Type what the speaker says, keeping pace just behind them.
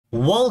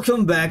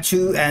Welcome back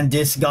to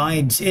Andy's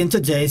Guides. In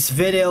today's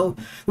video,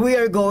 we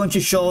are going to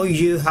show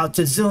you how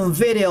to zoom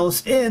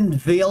videos in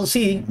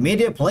VLC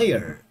Media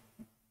Player.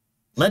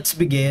 Let's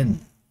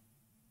begin.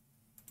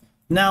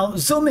 Now,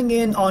 zooming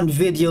in on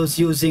videos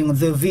using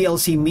the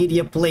VLC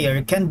Media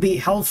Player can be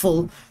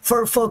helpful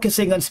for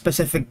focusing on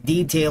specific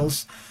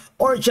details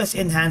or just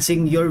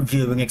enhancing your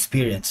viewing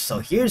experience. So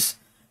here's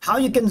how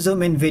you can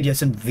zoom in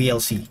videos in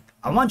VLC.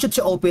 I want you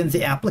to open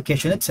the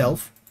application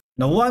itself.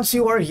 Now, once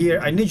you are here,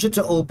 I need you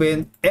to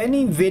open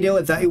any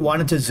video that you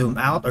wanted to zoom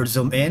out or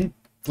zoom in.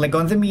 Click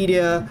on the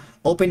media,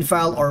 open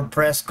file, or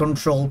press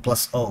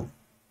Ctrl+O.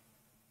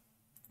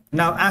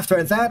 Now,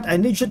 after that, I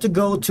need you to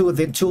go to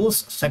the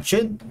tools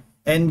section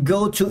and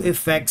go to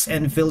effects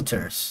and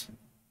filters.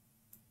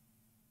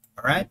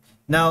 All right.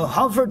 Now,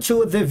 hover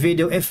to the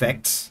video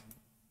effects.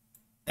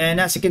 And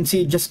as you can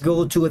see, just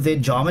go to the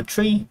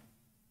geometry.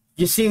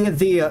 You see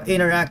the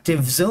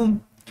interactive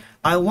zoom.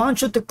 I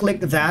want you to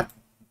click that.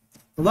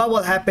 What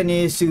will happen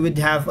is you would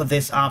have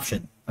this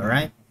option. All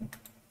right.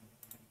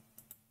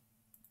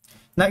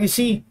 Now you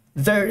see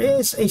there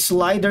is a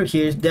slider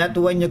here that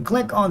when you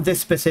click on this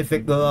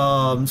specific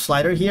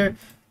slider here,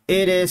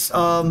 it is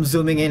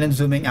zooming in and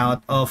zooming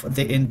out of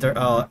the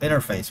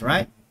interface,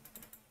 right?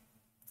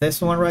 This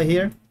one right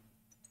here.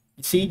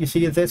 You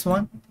see this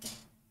one.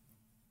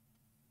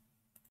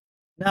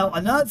 Now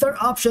another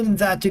option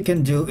that you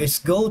can do is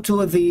go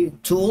to the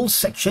tools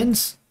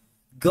sections.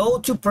 Go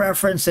to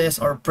preferences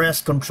or press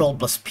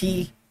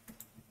Ctrl+P,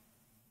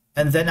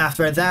 and then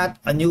after that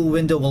a new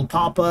window will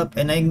pop up,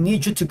 and I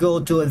need you to go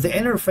to the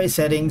interface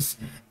settings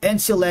and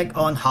select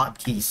on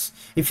hotkeys.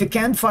 If you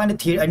can't find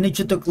it here, I need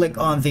you to click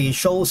on the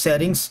show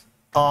settings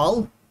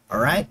all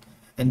right,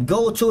 and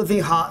go to the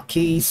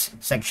hotkeys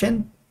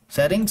section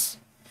settings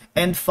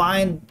and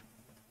find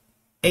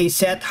a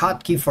set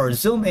hotkey for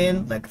zoom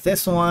in like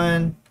this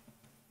one.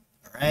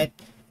 All right,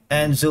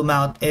 and zoom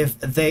out if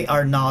they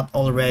are not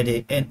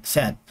already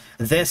set.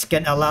 This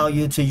can allow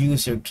you to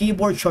use your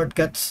keyboard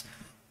shortcuts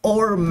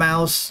or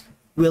mouse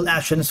wheel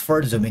actions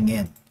for zooming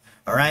in.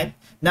 All right.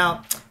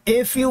 Now,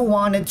 if you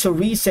wanted to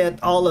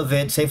reset all of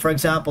it, say for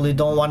example, you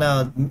don't want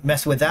to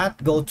mess with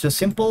that, go to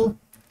simple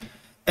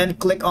and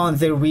click on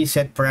the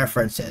reset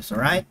preferences. All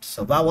right.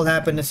 So what will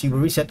happen is you will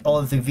reset all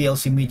of the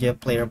VLC Media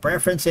Player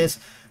preferences,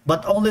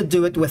 but only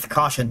do it with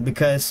caution,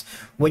 because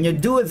when you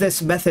do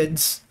these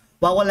methods,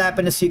 what will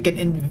happen is you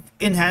can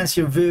enhance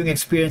your viewing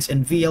experience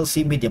in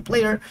VLC Media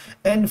Player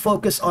and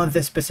focus on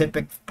the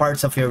specific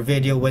parts of your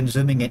video when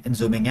zooming in and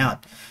zooming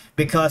out,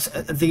 because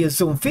the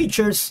zoom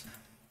features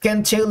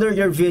can tailor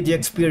your video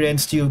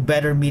experience to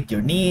better meet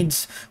your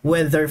needs,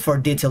 whether for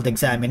detailed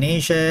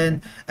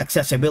examination,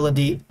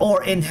 accessibility,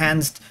 or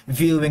enhanced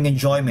viewing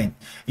enjoyment.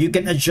 You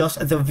can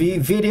adjust the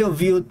video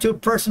view to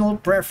personal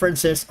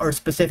preferences or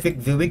specific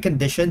viewing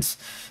conditions,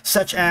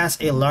 such as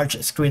a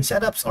large screen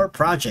setups or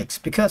projects,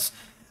 because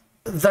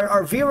there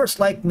are viewers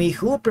like me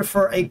who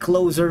prefer a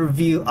closer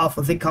view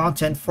of the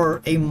content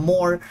for a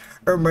more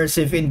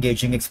immersive,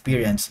 engaging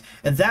experience.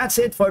 And that's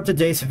it for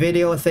today's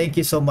video. Thank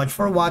you so much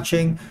for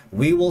watching.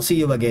 We will see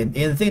you again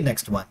in the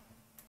next one.